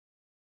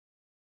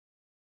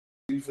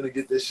you finna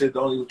get this shit.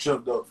 Don't even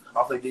trip though.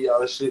 I'm finna give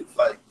y'all this shit.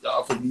 Like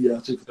y'all finna give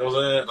y'all shit. You know what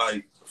I'm saying?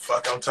 Like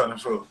fuck, I'm turning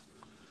for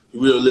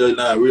real little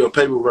nah, real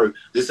paperwork.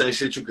 This ain't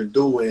shit you can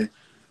do and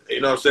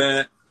you know what I'm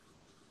saying?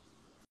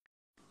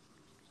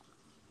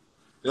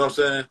 You know what I'm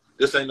saying?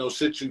 This ain't no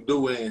shit you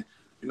do and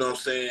you know what I'm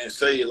saying?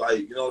 Say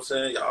like, you know what I'm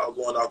saying? Y'all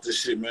going off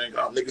this shit, man.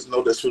 Y'all niggas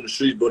know that's from the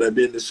street, bro. That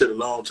been in this shit a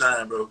long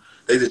time, bro.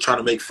 They just trying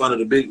to make fun of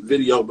the big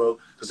video, bro.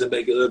 Because it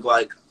make it look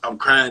like I'm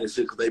crying and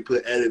shit because they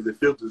put added the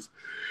filters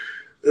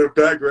and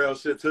background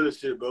shit to this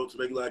shit, bro. To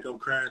make it like I'm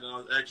crying and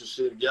all extra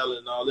shit, yelling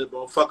and all that,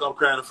 bro. Fuck I'm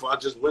crying for. I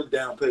just went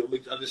down paper.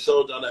 I just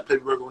showed y'all that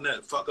paperwork on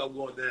that. Fuck I'm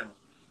going down.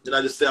 Then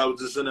I just said I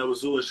was just in there with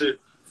Zoo and shit.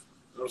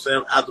 You know what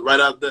I'm saying? Right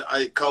after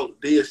I caught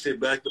dead shit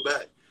back to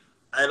back.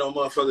 I ain't no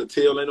motherfucker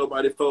tail, ain't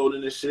nobody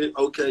folding this shit.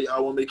 Okay,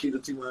 y'all want me to keep the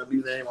T-Y-B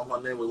name on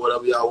my name with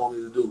whatever y'all want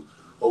me to do.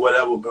 Or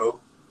whatever, bro.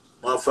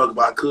 Motherfucker,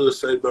 but I could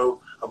say, bro,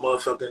 a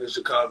motherfucker in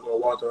Chicago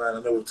walked around,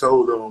 I never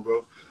told them,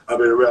 bro. I've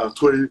been around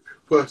 20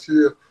 plus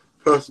years,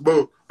 plus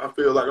more. I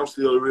feel like I'm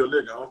still a real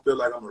nigga. I don't feel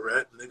like I'm a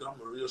rat, nigga.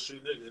 I'm a real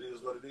street nigga. It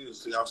is what it is.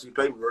 So y'all see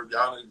paperwork.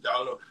 Y'all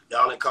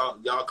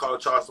call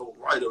Charles a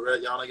right or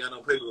rat. Y'all ain't got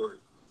no paperwork.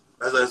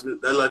 That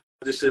like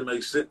this shit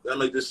make sense. That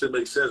make this shit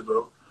make sense,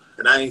 bro.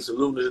 And I ain't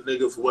saluting this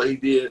nigga for what he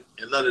did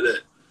and none of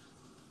that.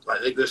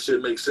 Like, make that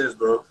shit make sense,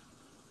 bro.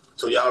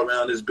 So y'all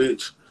around this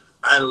bitch,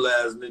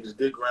 idolize niggas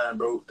dick grind,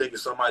 bro, thinking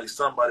somebody,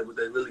 but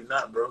they really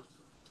not, bro.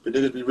 But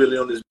niggas be really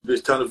on this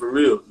bitch telling for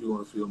real. You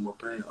want to feel more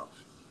pain off.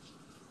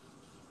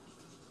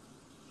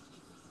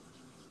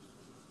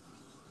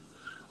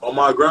 On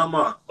my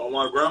grandma,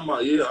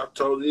 yeah. I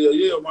told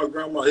yeah, on my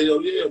grandma,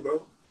 hell yeah,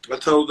 bro. I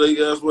told they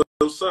guys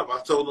what's up.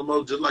 I told them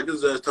Mo, just like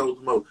his ass told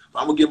them Mo.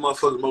 I'm gonna get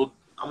motherfuckers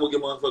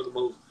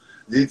Mo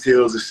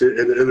details and shit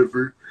in the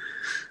interview.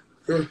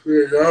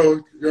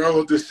 Y'all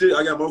want this shit?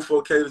 I got more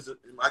 4K.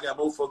 I got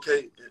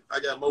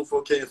more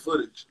 4K in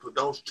footage. But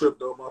don't trip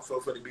though,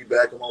 motherfucker. Finna be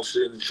back on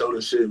shit and show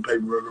this shit and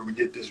paperwork and we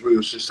get this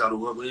real shit out of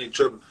work. We ain't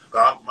tripping.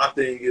 But my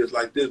thing is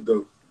like this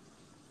though.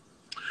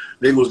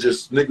 Niggas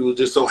was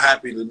just so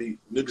happy to me.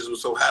 Niggas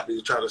was so happy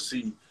to try to see.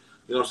 You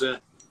know what I'm saying?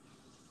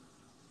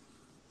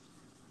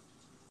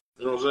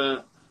 You know what I'm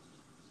saying?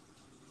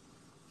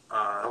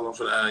 Hold on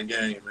for the eye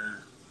game, man.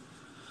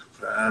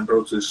 For the eye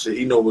bro to this shit.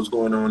 He know what's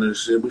going on in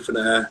this shit. We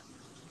finna eye.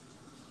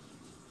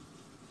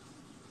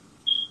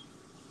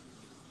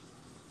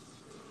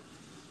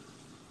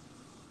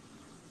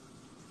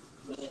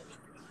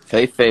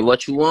 Faye,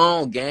 what you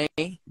on, gang?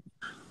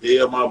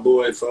 Yeah, my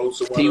boy, folks.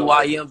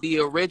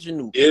 TYMB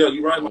original. Yeah,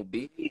 you right, my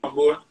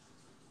boy.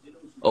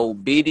 Oh,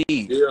 BD.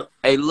 Yeah.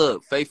 Hey,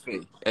 look, Faye.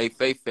 Hey,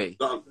 Faye.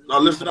 Now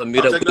listen up.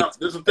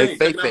 Hey,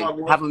 Faye,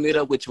 have a meet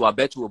up with you. I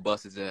bet you will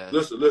bust his ass.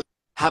 Listen.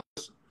 Have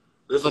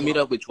a meet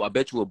up with you. I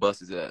bet you will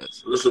bust his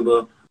ass. Listen,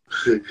 bro.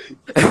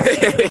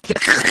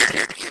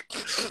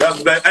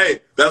 That's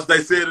what they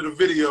said in the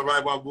video,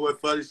 right, my boy?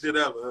 Funny shit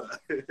ever.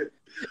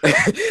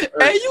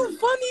 Hey, you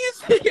funny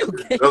as hell.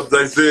 That's what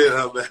they said,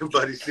 huh, man?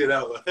 Funny shit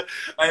ever.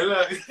 Hey,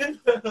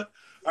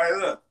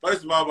 look.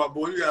 First of all, my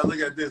boy, you gotta look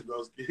at this,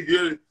 bro. You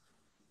get it?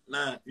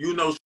 Nah, you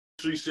know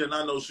street shit, and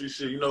I know street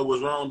shit. You know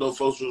what's wrong, though,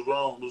 folks. What's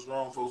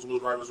wrong, folks.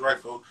 What's right,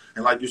 folks.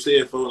 And like you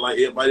said, folks, like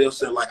everybody else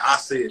said, like I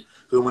said,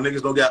 because when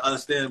niggas don't got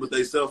understanding what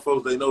they sell,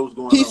 folks, they know what's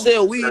going on. He said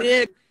weed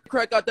and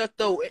crack out that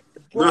though.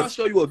 Bro, I'll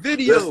show you a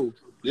video.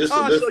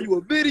 I'll show you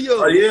a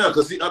video. Oh, yeah,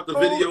 because he upped the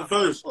video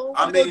first.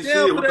 I mean,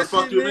 shit, what the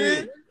fuck you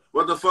mean?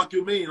 What the fuck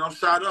you mean? I'm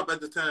shot up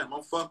at the time.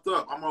 I'm fucked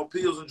up. I'm on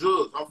pills and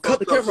drugs. I'm fucked up. Cut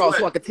the camera off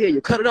so I can tell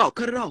you. Cut it off.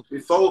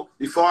 Before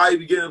I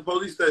even get in the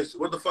police station,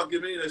 what the fuck you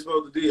mean they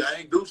supposed to do? I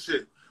ain't do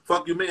shit.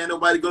 Fuck you mean? Ain't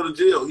nobody go to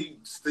jail. He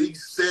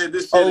said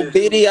this shit. Oh,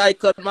 BD, I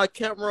cut my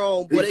camera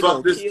on. Boy, he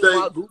fucked this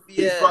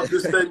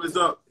statements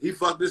up. He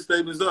fucked this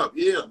statements up.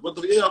 Yeah. What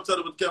the hell I'm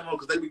telling with the camera on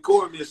because they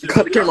recording me and shit.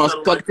 Cut the camera off so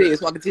I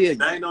can tell you.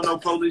 They ain't no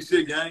police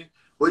shit, gang.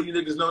 Well, you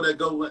niggas know that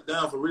went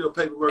down for real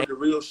paperwork and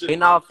real shit. Hey,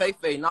 nah, Faye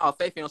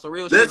on some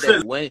real shit.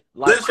 Listen what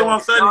I'm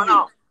saying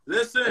to you.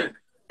 Listen.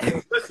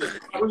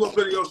 We're gonna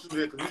put your shit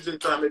here because you just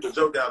trying to make a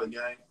joke out of the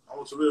game. I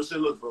want some real shit.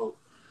 Look, bro.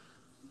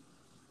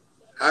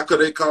 How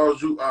could they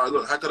cause you?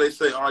 Look, how could they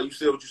say, you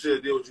said what you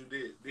said, did what you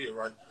did,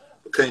 right?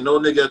 But can't no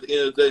nigga at the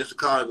end of the day in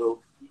Chicago,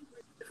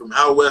 from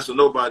out west or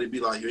nobody,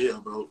 be like, yeah,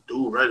 bro,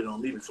 dude, ready on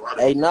me before I.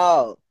 Hey,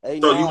 no. You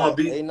want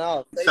to be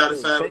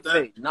satisfied with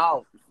that?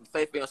 No.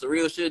 Faye on some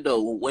real shit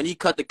though. When he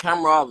cut the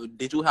camera off,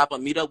 did you happen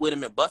to meet up with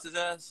him and bust his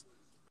ass?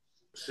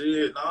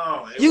 Shit,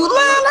 no. You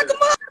lying like a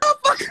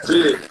motherfucker.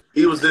 Shit,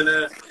 he was in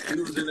that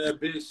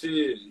bitch.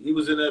 Shit, he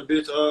was in that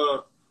bitch.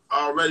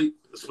 Already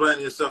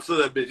explaining himself to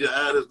that bitch.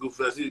 Yeah, this goof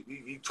ass.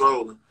 He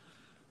trolling.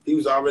 He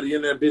was already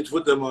in that bitch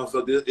with that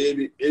motherfucker.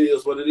 It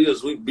is what it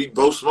is. We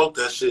both smoked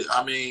that shit.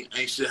 I mean,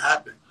 ain't shit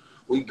happen.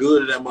 We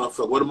good at that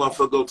motherfucker. What a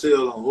motherfucker go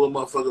tell on? Who a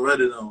motherfucker read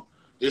it on?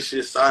 This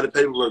shit sided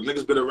paperwork.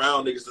 Niggas been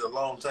around niggas for a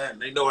long time.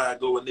 They know how to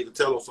go when nigga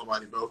tell on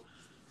somebody, bro.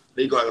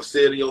 They gotta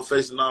say it in your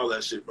face and all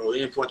that shit, bro. He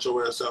ain't point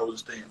your ass out with a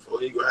stand, bro.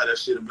 He gonna have that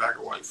shit in black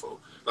and white, bro.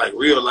 Like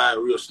real lie,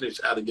 real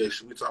snitch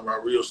allegation. We talking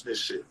about real snitch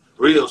shit.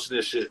 Real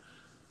snitch shit. You know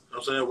what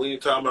I'm saying? We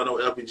ain't talking about no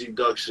LPG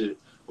duck shit.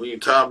 When you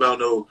talking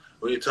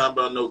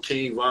about no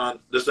King Von,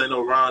 this ain't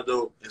no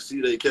Rondo and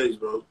C.J. case,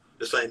 bro.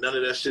 This ain't none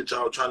of that shit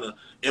y'all trying to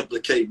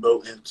implicate,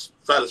 bro, and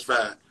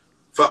satisfy.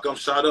 Fuck, I'm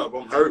shot up.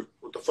 I'm hurt.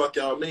 What the fuck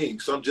y'all mean?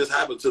 Something just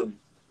happened to me.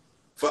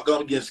 Fuck,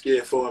 I'm getting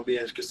scared for and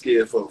being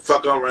scared for.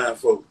 Fuck, I'm riding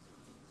for. You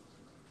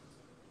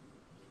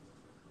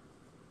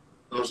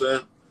know what I'm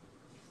saying?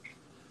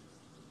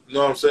 You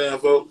know what I'm saying,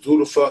 folks? Who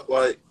the fuck,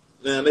 like,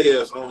 man, they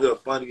ass on here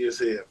funny as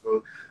hell,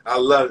 folks. I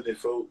love it,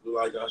 folks.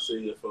 Like I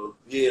said, folks.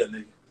 Yeah,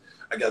 nigga.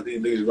 I got these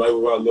niggas right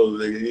where I love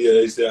nigga. Yeah,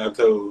 they say I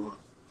told them.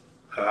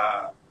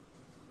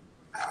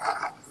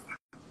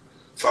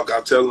 Fuck, I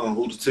tell them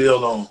who to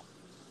tell on.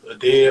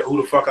 Dead, who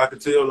the fuck I can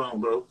tell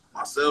on, bro?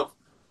 Myself.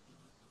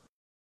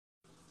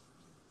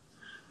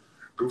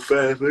 Goof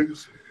ass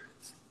niggas.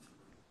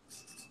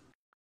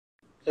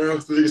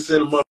 Niggas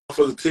said a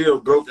motherfucker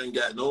tail broke, ain't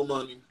got no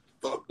money.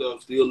 Fucked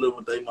up, still living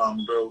with their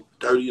mama, bro.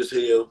 Dirty as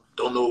hell,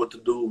 don't know what to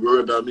do,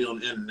 worry about me on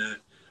the internet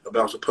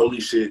about some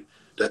police shit,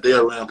 that they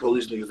around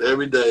police niggas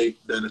every day,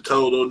 that they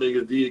told those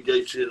niggas did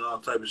gay shit and all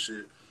type of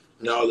shit,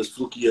 and all this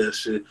fluky ass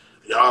shit.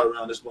 Y'all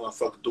around this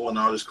motherfucker doing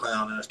all this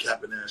clown ass,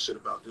 capping ass shit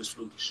about this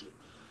fluky shit. You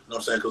know what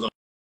I'm saying? Because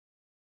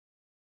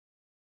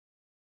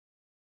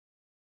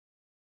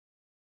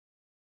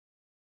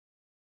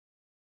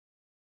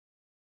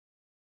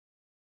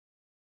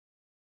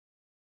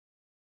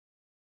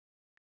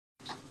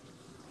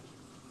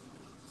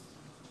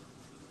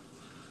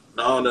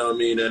no, I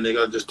mean that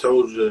nigga. I just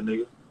told you that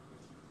nigga.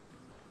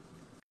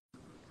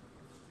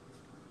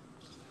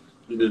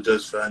 You did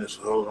just fine.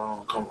 So hold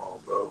on, come on,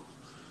 bro.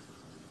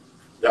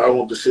 Y'all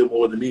want the shit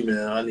more than me,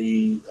 man.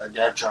 I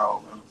got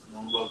y'all, man.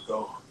 Don't look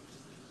though.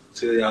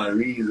 Tell y'all the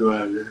reason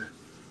around there.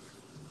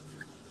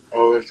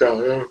 Oh, let y'all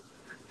know.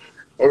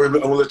 I'm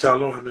gonna let y'all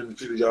know how many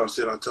people y'all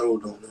said I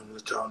told them. I'm gonna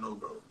let y'all know,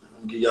 bro.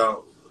 I'm gonna give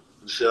y'all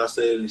the shit I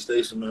said in the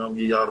station, man. I'm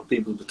gonna give y'all the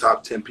people, the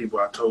top 10 people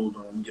I told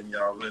them. I'm giving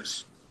y'all a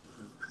list.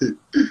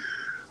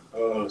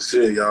 Oh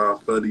shit, y'all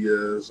funny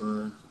ass,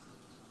 man.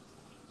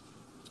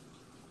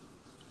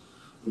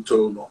 We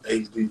told them on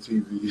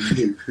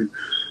HDTV.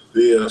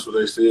 Yeah, that's what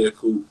they said.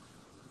 Cool.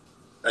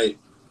 Hey.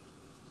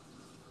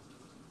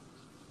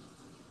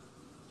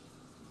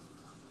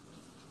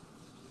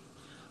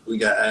 We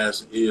got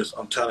ass and ears.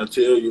 I'm trying to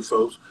tell you,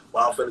 folks.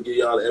 Well, I'm finna give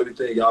y'all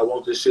everything. Y'all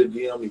want this shit,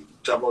 DM me.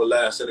 Jump on the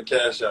last, send the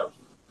cash out.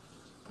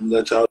 I'm gonna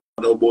let y'all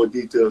know more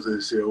details of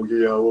this shit. I'll give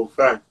y'all more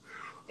facts.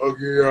 I'll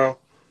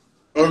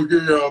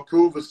give y'all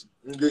proof.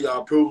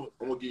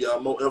 I'm gonna give y'all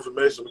more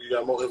information. I'm gonna give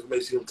y'all more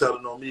information I'm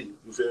telling on me.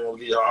 You feel me? I'm gonna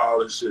give y'all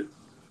all this shit.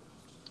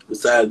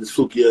 Besides this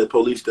fluky ass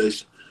police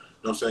station.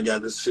 You know what I'm saying?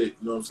 Got this shit,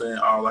 you know what I'm saying?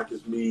 All like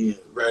it's me and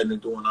Radney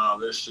doing all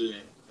this shit.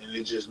 And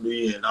it's just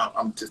me, and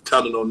I'm just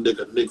telling on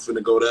nigga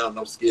finna go down, and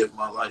I'm scared for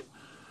my life.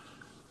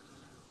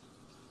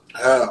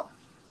 How?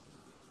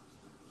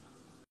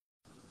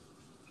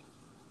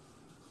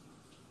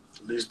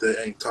 At least they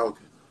ain't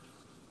talking.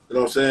 You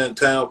know what I'm saying?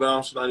 Town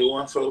bounce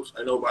 91, folks.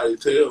 Ain't nobody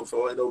tell,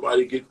 folks. Ain't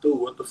nobody get through.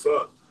 What the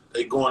fuck?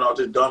 They going out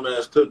this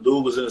dumbass clip.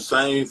 Dude was in the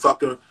same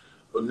fucking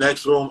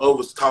next room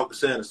over talking,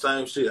 saying the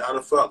same shit. How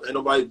the fuck? Ain't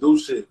nobody do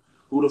shit.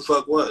 Who the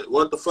fuck what?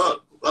 What the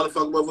fuck? Why the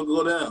fuck motherfucker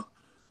go down?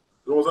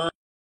 You know what I'm saying?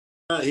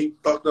 He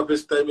fucked up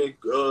his statement,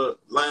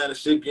 lying and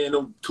shit, getting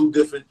them two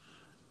different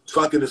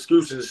fucking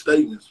excuses and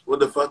statements.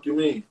 What the fuck you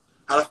mean?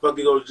 How the fuck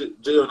he go to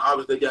jail and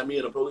obviously they got me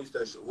in the police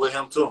station with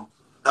him too?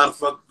 How the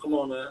fuck? Come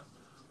on, man.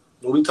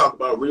 When we talk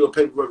about real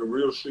paperwork and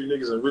real street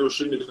niggas know what's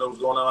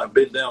going on, like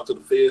been down to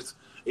the feds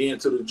and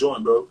to the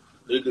joint, bro.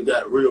 Niggas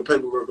got real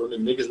paperwork on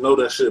niggas. Niggas know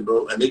that shit,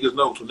 bro. And niggas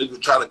know. So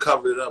niggas try to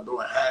cover it up, bro,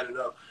 and hide it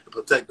up and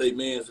protect their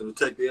mans and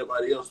protect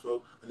everybody else,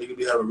 bro. And niggas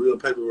be having real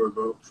paperwork,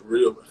 bro. For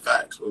real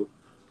facts, bro.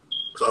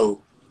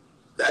 So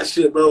that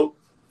shit, bro,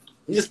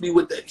 miss me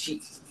with that shit.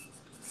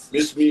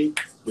 Miss me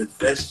with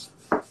that shit.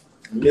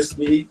 Miss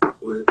me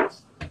with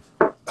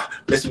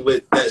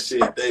that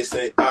shit. They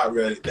say I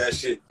read it. That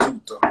shit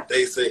too tough.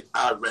 They say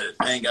I read it.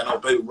 I ain't got no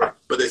paperwork,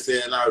 but they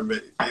saying I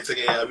read it. They say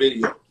they got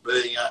video, but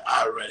they ain't got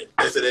I read it.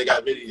 They say they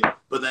got video,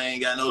 but they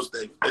ain't got no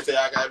statement. They say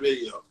I got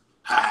video.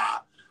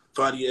 Ha!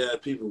 Funny ass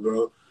people,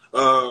 bro.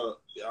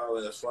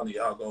 Y'all ass funny.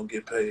 Y'all gonna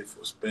get paid for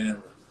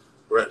spamming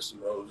threats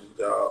emojis.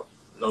 Y'all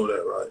know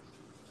that, right?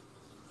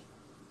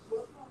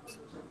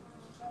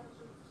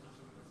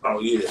 Oh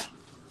yeah.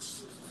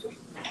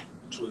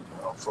 Tweaking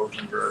on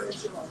fucking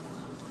grades.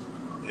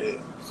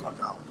 Yeah, fuck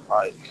out.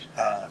 Like,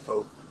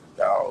 folks,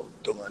 y'all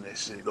doing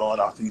this shit, going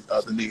off these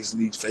other niggas in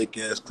these fake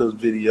ass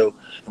clips video.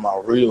 And my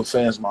real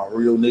fans, my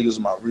real niggas,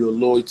 my real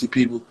loyalty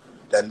people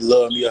that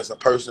love me as a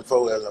person,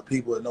 folks, as a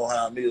people that know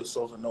how I'm is,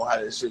 so know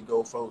how this shit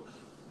go, folks.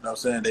 You know what I'm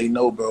saying? They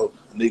know, bro.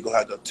 And they gonna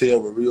have to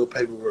tell with real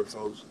paperwork,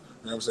 folks.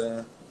 You know what I'm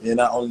saying? And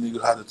not only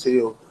niggas have to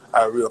tell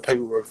how real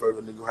paperwork,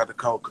 folks, but niggas have to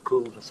come to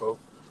conclusion,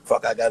 folks.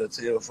 Fuck, I gotta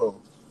tell,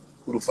 folks.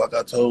 Who the fuck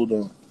I told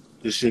them?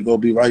 This shit gonna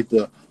be right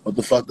there. What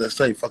the fuck that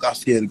say? Fuck, I'm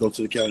scared to go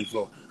to the county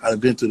for. I done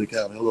been to the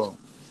county. Hold on.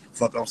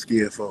 Fuck, I'm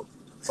scared for.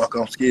 Fuck,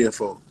 I'm scared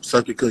for.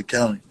 Circuit Cook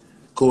County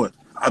Court.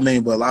 I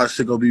mean, but a lot of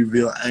shit gonna be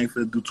real. I ain't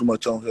finna do too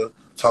much on here.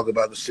 Talk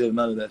about the shit,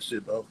 none of that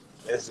shit, bro.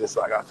 It's just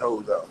like I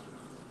told y'all.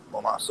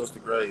 on my sister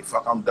grave.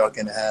 Fuck, I'm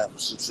ducking in half and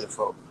shit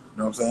for. You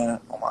know what I'm saying?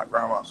 On my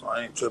grandma, so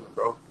I ain't tripping,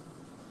 bro.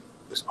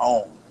 It's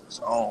on. It's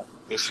on.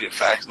 This shit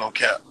facts, no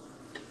cap.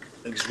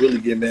 Niggas really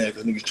get mad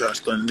because niggas try to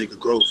stunt nigga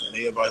growth. And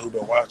everybody who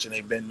been watching,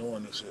 they been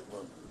doing this shit,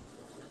 bro.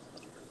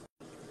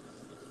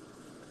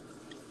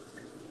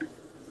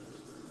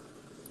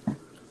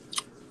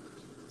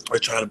 They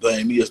trying to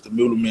blame me as the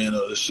middleman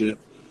of this shit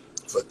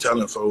for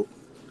telling folk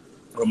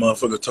what a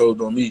motherfucker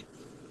told on me.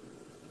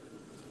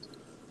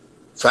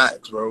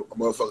 Facts, bro. A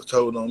motherfucker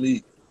told on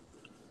me.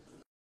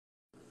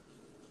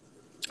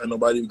 Ain't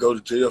nobody even go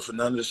to jail for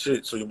none of this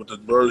shit. So with the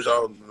birds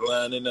y'all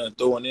lying in there and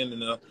throwing in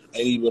there,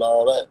 ain't even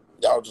all that.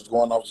 Y'all just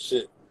going off the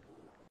shit.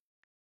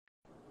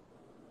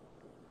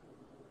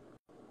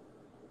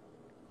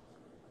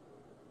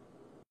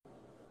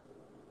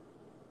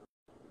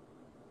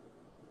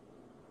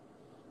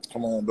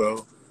 Come on,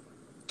 bro.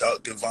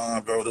 Duck and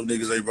Vaughn, bro. Them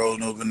niggas ain't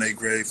rolling over in their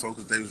grave.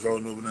 Focus, they was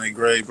rolling over in their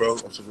grave, bro.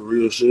 On some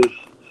real shit.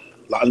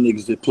 A lot of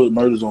niggas that put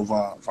murders on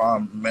Vaughn.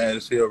 Vaughn mad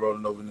as hell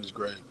rolling over in his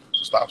grave.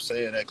 So stop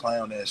saying that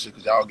clown ass shit,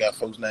 because y'all got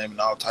folks' name and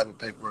all type of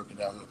paperwork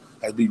and out here.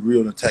 Let's be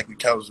real and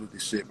technicalities with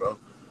this shit, bro.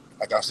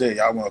 Like I said,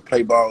 y'all want to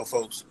play ball,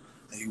 folks,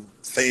 and you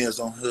fans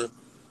on here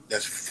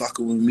that's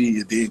fucking with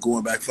me and then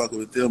going back fucking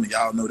with them, and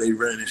y'all know they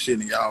running and shit,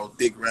 and y'all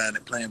dick riding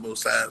and playing both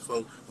sides,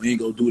 folks. We ain't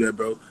gonna do that,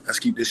 bro. Let's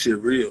keep this shit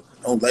real.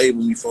 Don't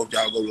label me, folks.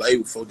 Y'all go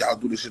label, folks. Y'all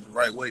do this shit the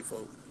right way,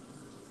 folks.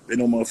 They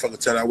no motherfucker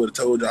tell I would have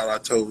told y'all I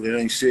told. It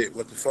ain't shit.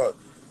 What the fuck?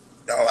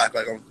 Y'all act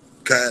like I'm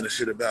kind of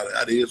shit about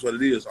it. It is what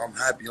it is. I'm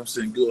happy. I'm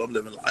sitting good. I'm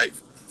living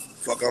life.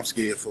 Fuck I'm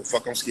scared for.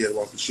 Fuck I'm scared of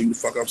off the shoot. The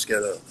fuck I'm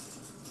scared of.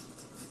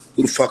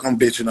 Who the fuck I'm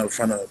bitching up in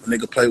front of? A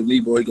nigga play with me,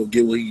 boy, he go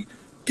get what he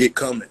get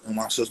coming on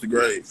my sister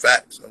grave.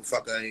 Facts.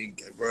 I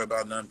ain't worried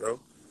about nothing, bro.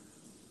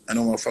 Ain't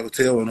no motherfucker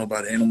tell on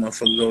nobody. Ain't no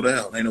motherfucker go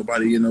down. Ain't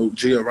nobody in no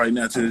jail right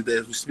now to this day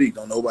as we speak.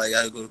 Don't nobody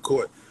gotta go to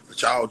court.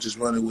 But y'all just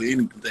running with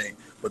anything.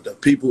 But the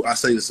people, I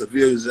say the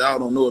civilians, y'all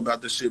don't know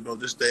about this shit, bro.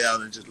 Just stay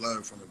out and just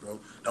learn from it, bro.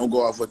 Don't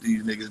go off with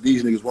these niggas.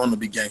 These niggas want to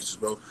be gangsters,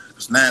 bro.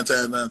 Because 9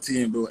 times out of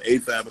 10, bro,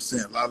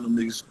 85%, a lot of them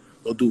niggas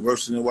go do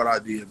worse than what I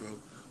did,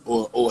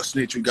 bro. Or a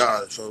snitch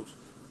regardless, folks.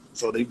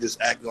 So they just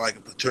act like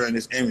a portraying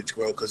this image,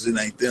 bro, because it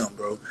ain't them,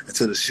 bro.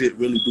 Until the shit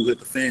really do hit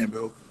the fan,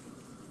 bro.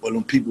 Or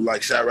them people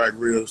like Chirac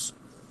Reels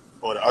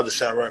or the other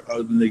Chirac,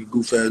 other nigga,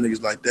 goof ass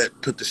niggas like that,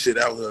 put the shit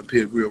out here and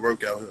put real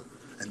work out here.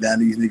 And now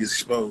these niggas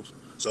exposed.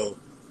 So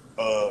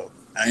I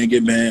ain't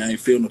get mad. I ain't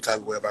feel no type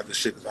of way about this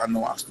shit because I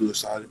know I stood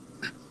solid.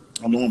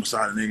 I know I'm a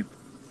solid nigga.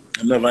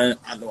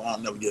 I know I'll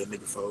never get a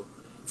nigga for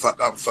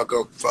fuck up, fuck.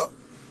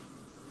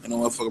 You know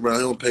what, fuck around.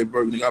 He don't pay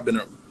burger, nigga. I've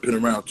been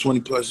around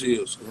 20 plus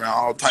years, around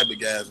all type of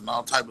guys and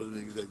all type of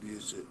niggas that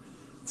did shit.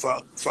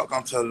 Fuck,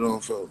 I'm telling on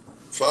for.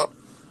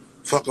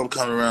 Fuck, I'm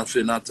coming around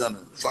shit, not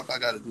telling. Fuck, I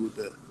got to do with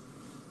that.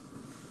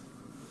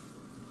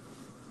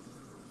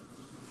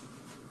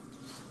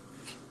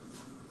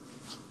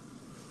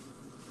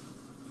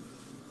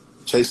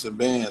 Chasing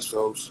bands,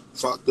 folks.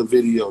 Fuck the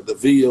video. The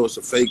video is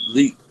a fake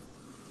leak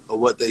of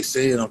what they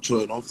saying on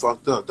Twitter. I'm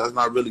fucked up. That's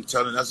not really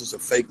telling. That's just a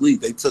fake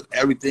leak. They took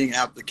everything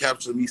out the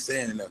capture of me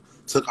saying that.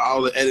 Took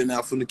all the editing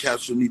out from the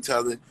capture of me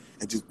telling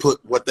and just put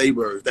what they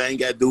were. They ain't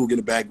got dude in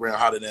the background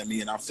hotter than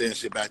me and I'm saying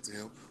shit back to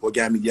him or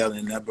got me yelling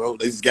in that, bro.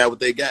 They just got what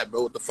they got,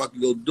 bro. What the fuck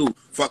you gonna do?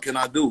 Fuck can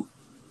I do?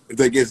 If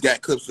they just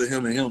got clips of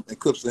him and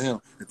clips of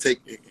him and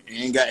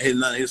ain't got hit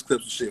none of his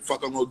clips and shit,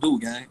 fuck I'm gonna do,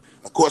 gang.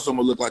 Of course I'm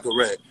gonna look like a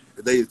rat.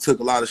 If they took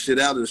a lot of shit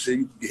out of the shit,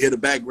 you hear the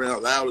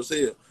background loud as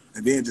hell.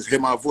 And then just hear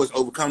my voice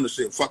overcome the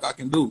shit. Fuck I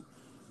can do.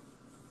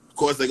 Of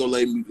course they gonna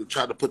let me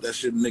try to put that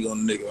shit nigga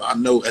on the nigga. I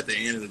know at the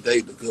end of the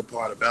day, the good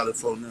part about it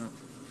for now,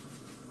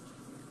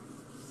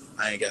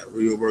 I ain't got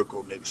real work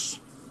on niggas.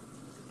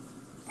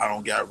 I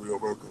don't got real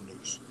work on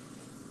niggas.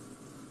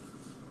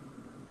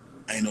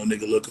 Ain't no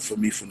nigga looking for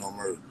me for no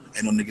murder.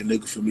 Ain't no nigga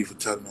looking for me for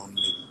telling on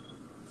the nigga.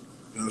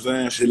 You know what I'm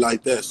saying? Shit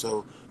like that.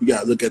 So you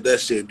gotta look at that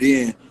shit.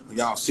 Then when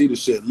y'all see the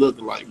shit, look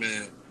like,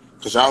 man,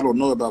 because y'all don't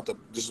know about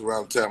this is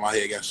around the time my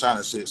head got shot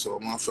and shit, so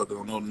motherfucker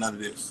don't know none of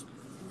this.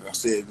 Like I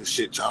said, this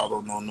shit y'all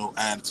don't know no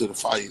iron to the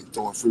fire,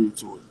 throwing food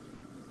to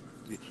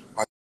it.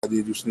 Why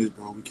did you snitch,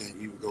 bro? We can't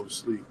even go to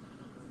sleep.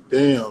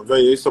 Damn,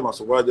 they talking about,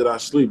 so why did I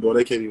sleep, bro?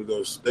 They can't even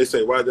go to, they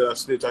say, why did I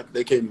snitch?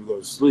 They can't even go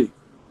to sleep.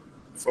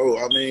 It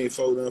wasn't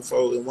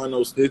no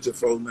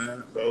snitching,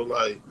 man, bro.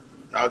 Like,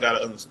 y'all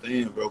gotta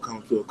understand, bro,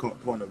 coming to a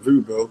point of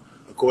view, bro.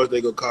 Of course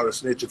they gonna call it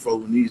snitching,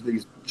 when these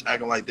niggas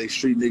acting like they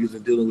street niggas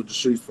and dealing with the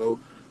streets,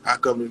 How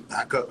come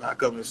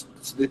it's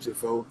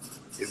snitching,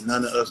 if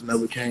none of us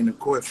never came to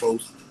court,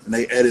 folks, and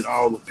they edit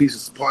all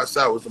the parts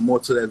out? Was the more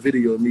to that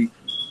video of me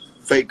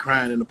fake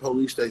crying in the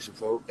police station,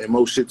 and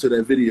more shit to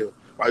that video.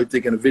 Why you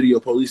think in the video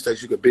police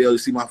station you could barely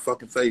see my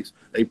fucking face?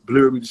 They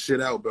blurred me the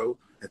shit out, bro,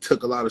 and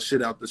took a lot of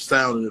shit out the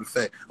sound and the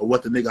fact of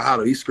what the nigga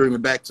hollered. He's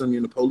screaming back to me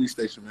in the police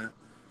station, man.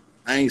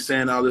 I ain't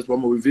saying all this, but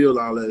I'm gonna reveal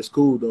all that. It's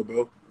cool though,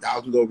 bro.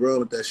 Y'all can go run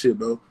with that shit,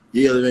 bro.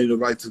 Yeah, they ain't the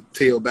right to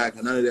tell back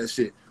and none of that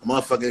shit. A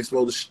motherfucker ain't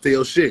supposed to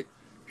tell shit.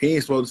 He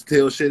ain't supposed to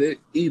tell shit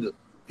either.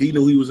 He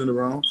knew he was in the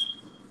wrong.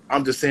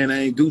 I'm just saying I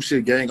ain't do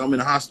shit, gang. I'm in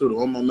the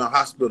hospital. I'm in the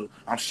hospital.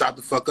 I'm shot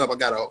the fuck up. I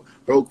got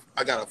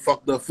a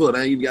fucked up foot.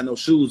 I ain't even got no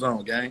shoes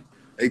on, gang.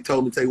 They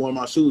told me to take one of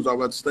my shoes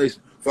off at the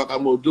station. Fuck,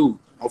 I'm gonna do.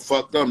 I'm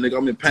fucked up, nigga.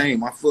 I'm in pain.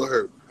 My foot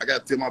hurt. I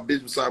got to take my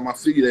bitch beside my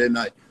feet that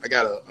night. I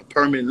got a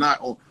permanent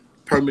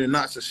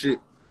knots and shit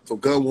for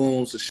gun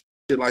wounds and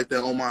shit like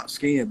that on my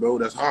skin, bro.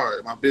 That's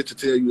hard. My bitch will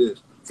tell you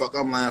this. Fuck,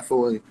 I'm lying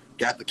for and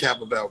got the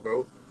cap about,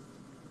 bro.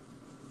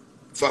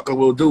 Fuck, I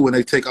will do when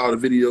they take all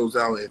the videos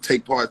out and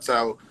take parts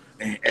out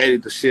and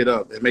edit the shit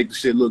up and make the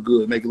shit look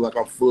good, make it like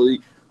I'm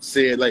fully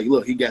saying, like,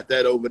 look, he got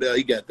that over there,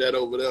 he got that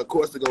over there. Of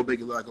course they're going to make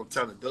it like I'm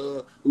telling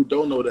duh. Who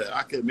don't know that?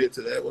 I can admit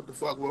to that. What the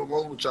fuck what's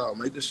wrong with y'all?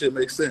 Make this shit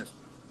make sense.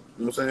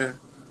 You know what I'm saying?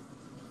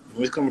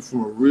 When it's coming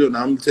from a real,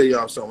 now I'm going to tell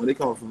y'all something. When they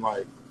coming from,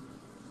 like,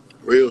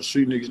 real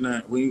street niggas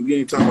now, we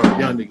ain't talking about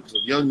young niggas. So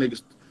young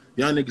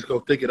niggas go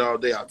think it all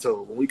day, I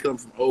told. When we come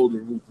from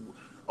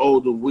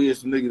older, weird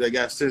niggas that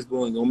got sense,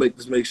 bro, and gonna make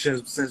this make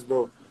sense,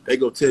 bro, they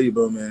go tell you,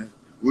 bro, man,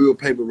 real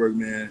paperwork,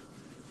 man,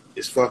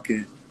 is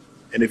fucking.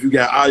 And if you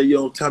got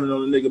audio telling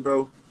on the nigga,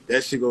 bro,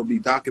 that shit gonna be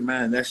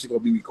documented and that shit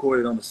gonna be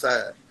recorded on the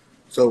side.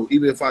 So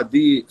even if I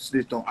did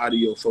snitch on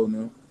audio for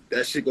them,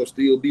 that shit gonna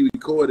still be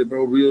recorded,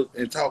 bro, real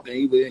and talking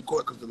even in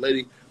court. Cause the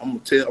lady, I'm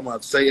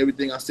gonna say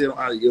everything I said on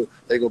audio.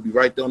 They gonna be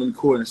right there on the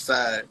recording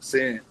side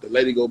saying the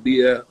lady gonna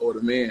be there or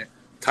the man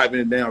typing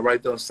it down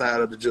right there on the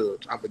side of the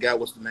judge. I forgot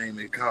what's the name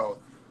they called.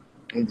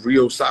 I'm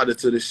real solid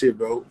to this shit,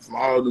 bro. From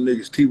all the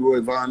niggas,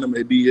 T-Roy, Von, them,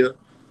 they be here.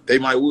 They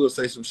might will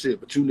say some shit,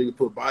 but you niggas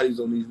put bodies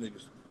on these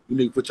niggas. You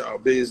niggas put y'all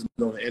business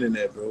on the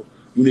internet, bro.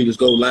 You niggas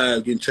go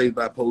live getting chased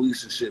by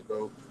police and shit,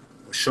 bro.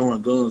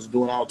 Showing guns,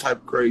 doing all type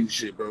of crazy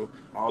shit, bro.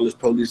 All this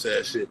police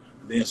ass shit.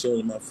 Then so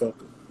the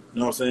motherfucker. You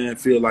know what I'm saying?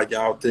 Feel like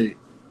y'all think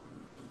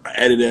I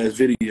added ass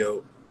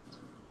video.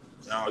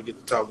 Y'all get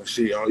to talking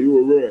shit. Oh, you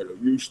a rider.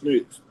 You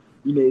snitch.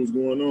 You know what's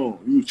going on.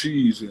 You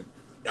cheesing.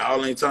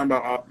 Y'all ain't talking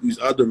about all these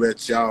other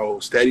rats. Y'all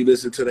steady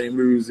listen to their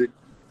music,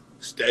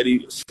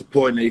 steady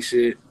supporting their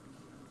shit,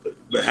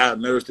 but have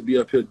nerves to be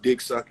up here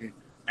dick sucking,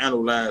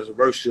 analyze,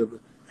 worshiping.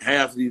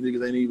 Half of these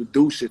niggas ain't even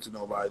do shit to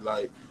nobody.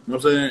 Like, you know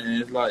what I'm saying?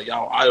 And it's like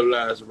y'all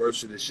idolize the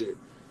worship this shit,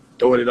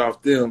 throwing it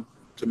off them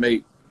to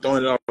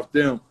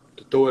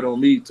throw it on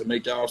me to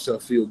make y'all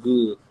self feel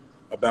good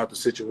about the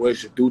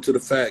situation due to the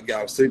fact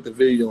y'all seen the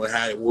video and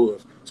how it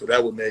was. So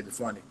that what made it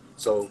funny.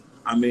 So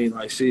I mean,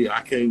 like, shit,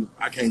 I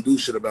can't do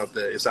shit about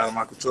that. It's out of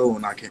my control,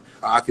 and I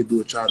can do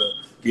it. Try to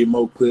get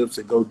more clips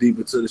and go deep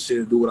into the shit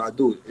and do what I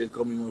do. It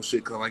come more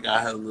shit come like I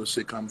had a little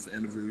shit coming for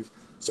interviews.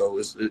 So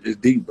it's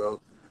deep,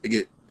 bro.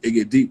 It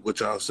get deep.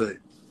 What y'all say? You know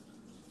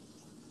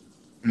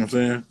what I'm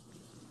saying?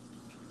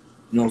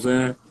 You know what I'm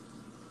saying?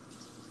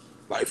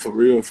 Like for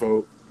real,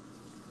 folks.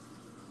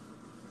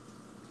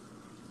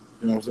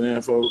 You know what I'm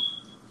saying, folks?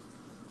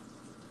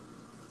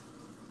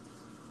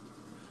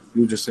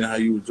 You were just saying how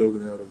you was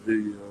joking out a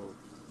video.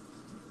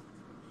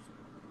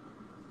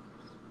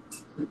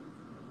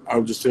 I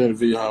was just saying the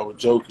video how I was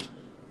joking.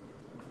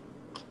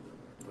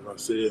 Like I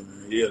said,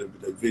 man, yeah,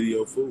 the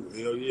video fool.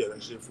 Hell yeah,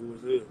 that shit fool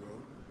as hell,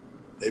 bro.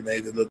 They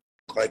made it look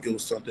like it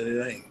was something it ain't. You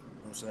know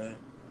what I'm saying?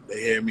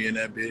 They had me in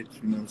that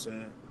bitch, you know what I'm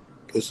saying?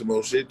 Put some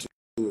more shit to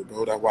it,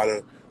 bro. That's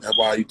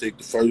why you think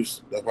the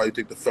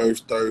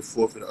first, third,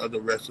 fourth, and the other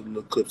rest of the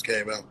little clips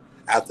came out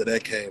after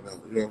that came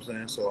out. You know what I'm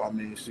saying? So I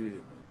mean shit.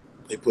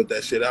 They put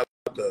that shit out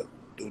there.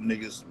 Do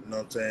niggas, you know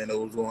what I'm saying, know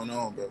what's going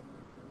on, bro.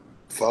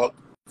 Fuck.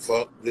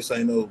 This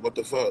ain't no what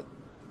the fuck.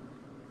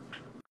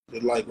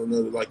 It's like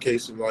another like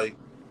case of like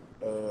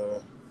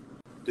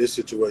this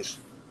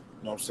situation.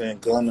 You know what I'm saying?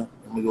 Gunna,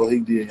 I mean, what he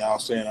did, y'all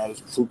saying all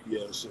this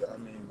fluky ass shit. I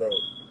mean, bro,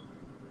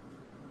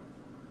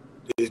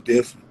 it's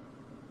different.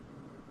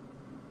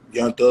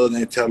 Young Thug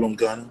ain't tell him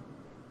Gunna.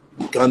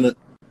 Gunna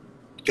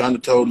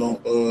told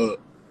on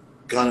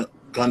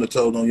Gunna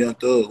told on Young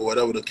Thug or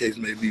whatever the case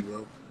may be,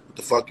 bro. What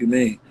the fuck you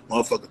mean?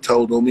 Motherfucker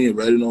told on me and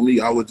ratted on me.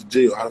 I went to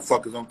jail. How the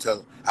fuck is I'm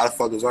telling? How the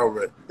fuck is I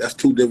rat? That's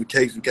two different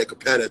cases. You can't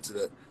compare that to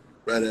that.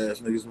 Rat ass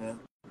niggas, man.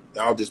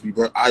 Y'all just be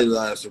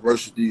idolized to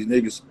worship these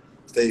niggas.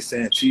 Stay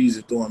saying cheese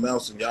and throwing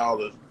mouse and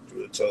y'all are.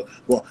 So,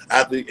 well,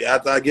 after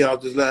I get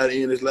off this live,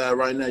 in this live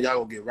right now, y'all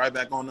gonna get right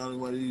back on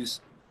one of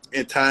these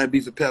in time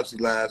beats and Pepsi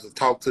lives and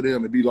talk to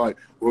them and be like,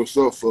 "What's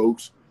up,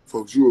 folks?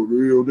 Folks, you a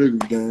real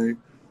nigga, gang.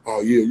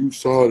 Oh yeah, you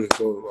saw this."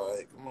 So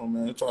like, come on,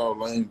 man, it's all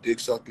lame, dick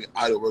sucking,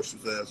 idol worship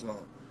ass on.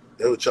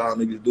 That's what y'all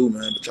niggas do,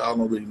 man. But y'all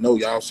don't really know.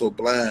 Y'all so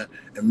blind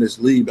and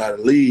mislead by the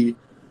lead,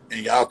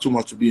 and y'all too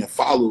much for being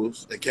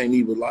followers. They can't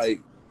even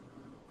like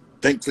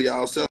think for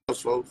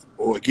yourselves, folks,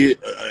 or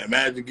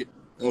imagine. You know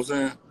what I'm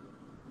saying?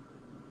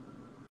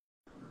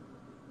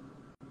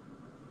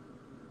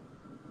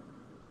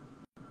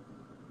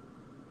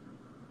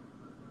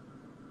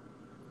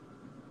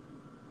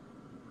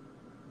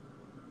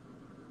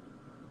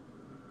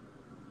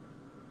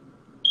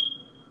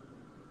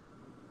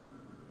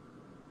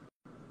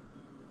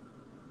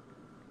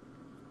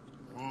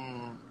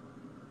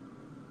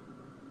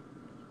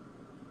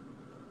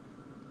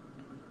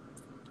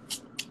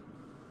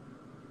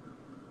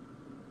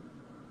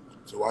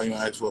 So why you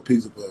gonna ask for a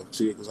pizza puff?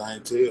 See, because I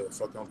ain't tell.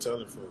 Fuck, I'm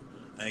telling for.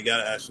 I ain't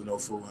gotta ask for no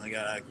food. I ain't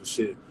gotta ask for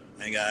shit.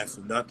 I ain't gotta ask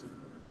for nothing.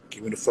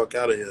 Get me the fuck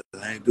out of here.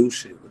 I ain't do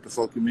shit. What the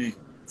fuck you mean?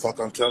 Fuck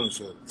I'm telling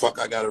you. Fuck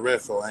I got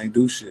arrested for. I ain't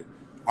do shit.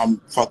 I'm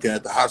fucking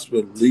at the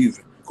hospital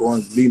leaving.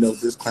 Going meeting up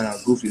this clown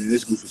goofy and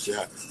this goofy shit.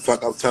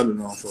 Fuck I'm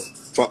telling on for.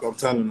 Fuck I'm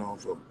telling on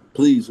for.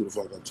 Please who the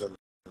fuck I'm telling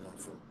on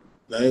for.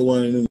 That ain't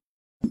one of them.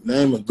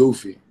 Name a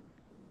goofy.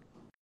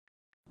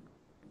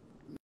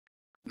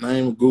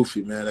 Name a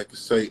goofy, man, that can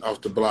say off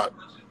the block.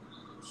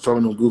 Some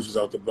of them goofies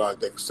off the block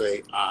that can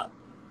say,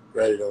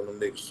 ratted on them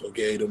niggas or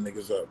gave them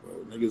niggas up, bro.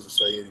 Niggas will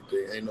say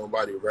anything. Ain't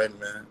nobody ratting,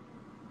 man.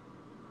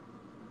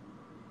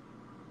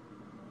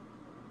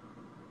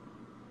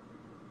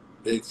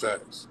 Big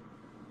facts.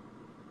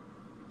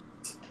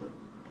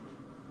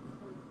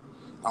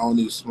 I don't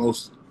need smoke.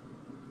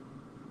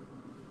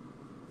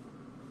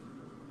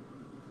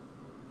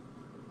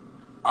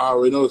 I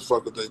already know it's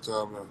fuck what they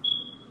talking about.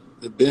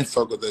 They been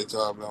fuck what they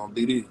talking about on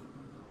BD.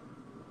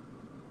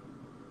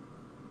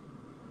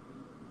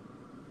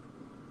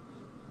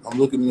 I'm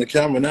looking in the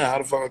camera now. How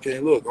the fuck I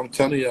can't look? I'm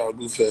telling y'all,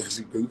 goof ass,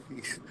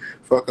 goofy.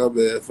 Fuck up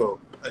bad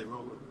folk. Hey,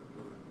 roll up.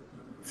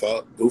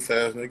 Fuck, goof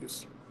ass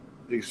niggas.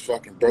 Niggas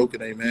fucking broke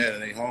and they mad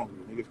and they hungry.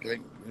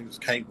 Niggas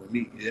can't with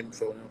me. You hear me?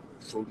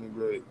 Food and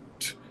bread.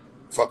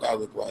 Fuck I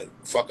look like.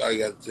 Fuck I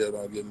got to tell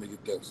them I get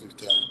niggas duck 6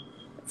 times.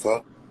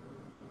 Fuck.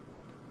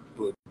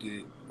 What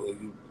did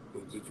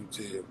you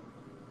tell?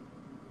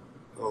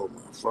 Oh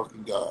my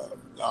fucking God.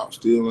 Y'all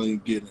still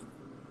ain't getting it.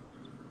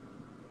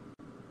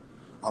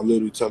 I'm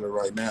literally telling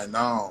right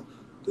now,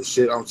 the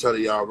shit I'm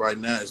telling y'all right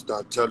now is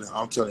I'm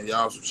telling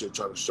y'all some shit,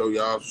 trying to show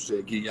y'all some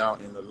shit, get y'all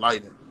in the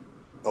lighting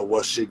of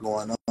what shit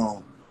going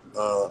on.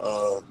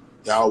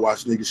 Y'all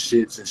watch niggas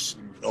shits and shit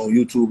on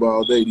YouTube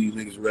all day, these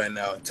niggas right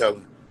now and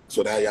telling.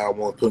 So now y'all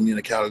want to put me in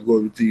a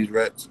category with these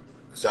rats.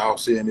 Cause y'all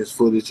seeing this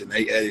footage and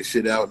they added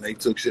shit out and they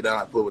took shit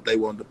out and put what they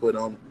wanted to put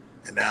on it.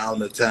 And now on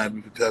the time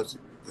you can Pepsi.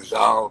 Cause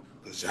y'all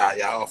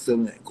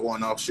feeling it,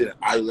 going off shit and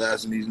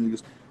idolizing these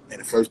niggas. And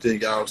the first thing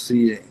y'all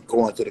see it,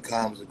 going to the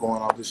comments and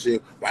going off this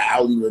shit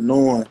without even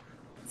knowing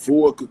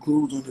full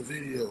conclusion of the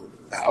video,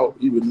 without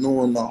even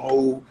knowing the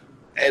whole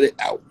edit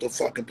out the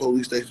fucking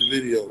police station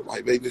video.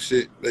 Like, make this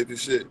shit.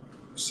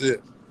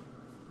 Shit.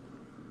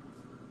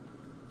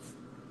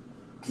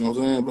 You know what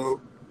I'm saying,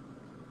 bro?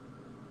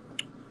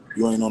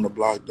 You ain't on the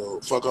block, though.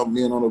 Fuck up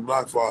being on the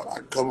block for I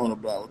come on the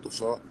block. What the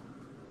fuck?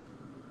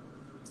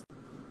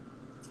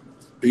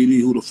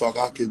 BD, who the fuck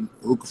I can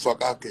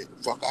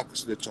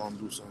snitch on and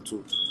do something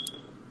too.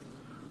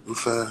 You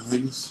fast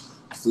niggas?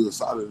 Still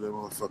solid, that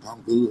motherfucker.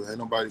 I'm good. Ain't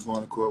nobody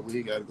going to court. We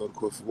ain't got to go to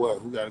court for what?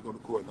 Who got to go to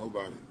court?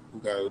 Nobody. Who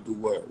got to do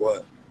what?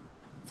 What?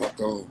 Fuck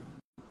on.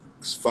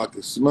 It's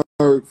fucking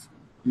Smurf.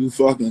 You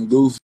fucking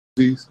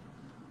goofies.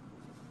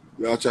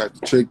 Y'all tried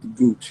to trick the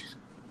Gucci.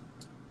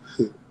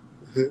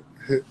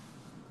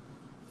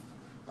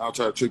 I'll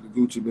try to trick the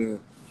Gucci man.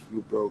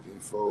 You broke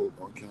and fold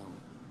on camera.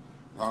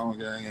 I don't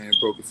gang ain't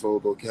broke and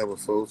fold on camera,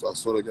 folks. I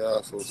swear to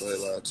God, folks, I ain't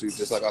lying to you.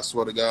 Just like I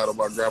swear to God on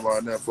my grandma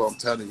and that, I'm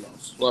telling you, I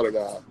swear to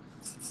God.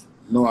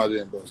 No, I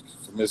didn't, bro.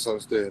 It's a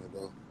misunderstanding,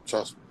 bro.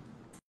 Trust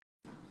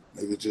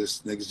me.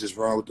 Niggas just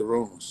run with the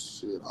rumors.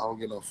 Shit, I don't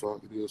give no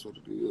fuck. It is what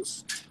it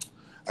is.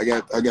 I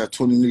got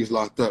 20 niggas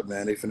locked up,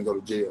 man. They finna go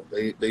to jail.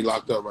 They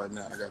locked up right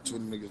now. I got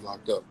 20 niggas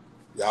locked up.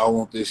 Y'all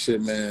want this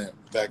shit, man,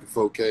 back in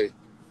 4K.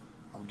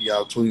 I'm gonna give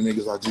y'all 20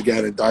 niggas I just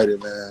got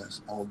indicted, man.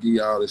 I'm gonna give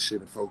y'all this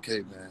shit in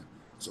 4K, man.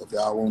 So if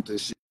y'all want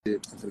this shit,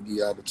 I'm gonna give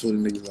y'all the 20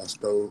 niggas I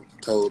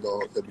told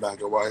all the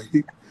black and white.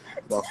 I'm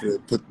gonna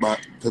put my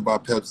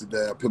Pepsi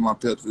down, put my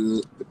Pepsi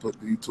up, and put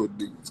these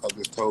 20 niggas I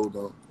just told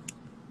them.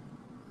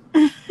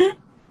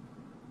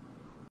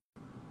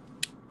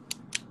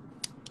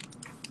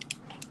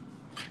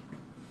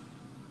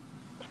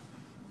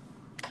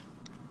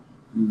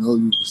 You know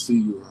you can see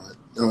you right.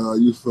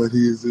 You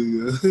funny as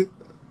hell.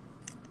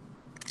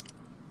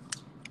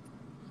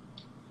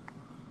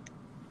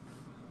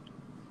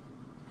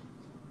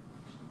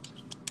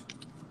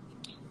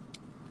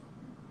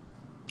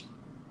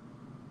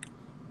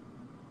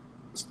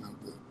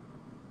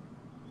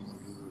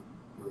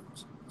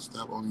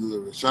 Stop on the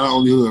hood rich. Shout out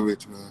on the hood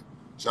rich, man.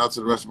 Shout out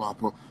to the rest of my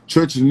opponents.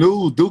 Church of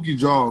News, Dookie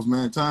Draws,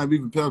 man. Time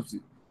beef and Pepsi.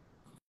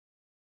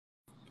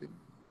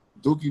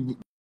 Dookie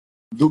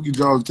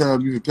Draws,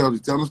 Time beef and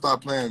Pepsi. Tell him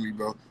stop playing me,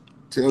 bro.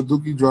 Tell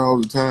Dookie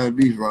Draws the Time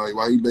beef, right?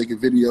 While he making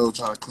videos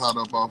trying to clout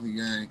up off me,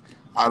 gang.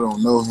 I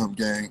don't know him,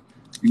 gang.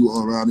 You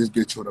around this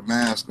bitch with a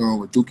mask on,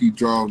 with Dookie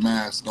Draws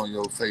mask on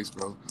your face,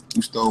 bro.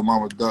 You stole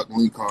Mama Duck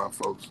link card,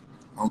 folks.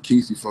 On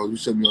Kesey, folks. You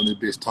should be on this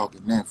bitch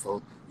talking that,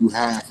 folks. You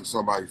hiding for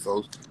somebody,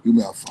 folks. You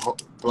been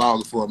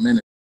flawless for a minute.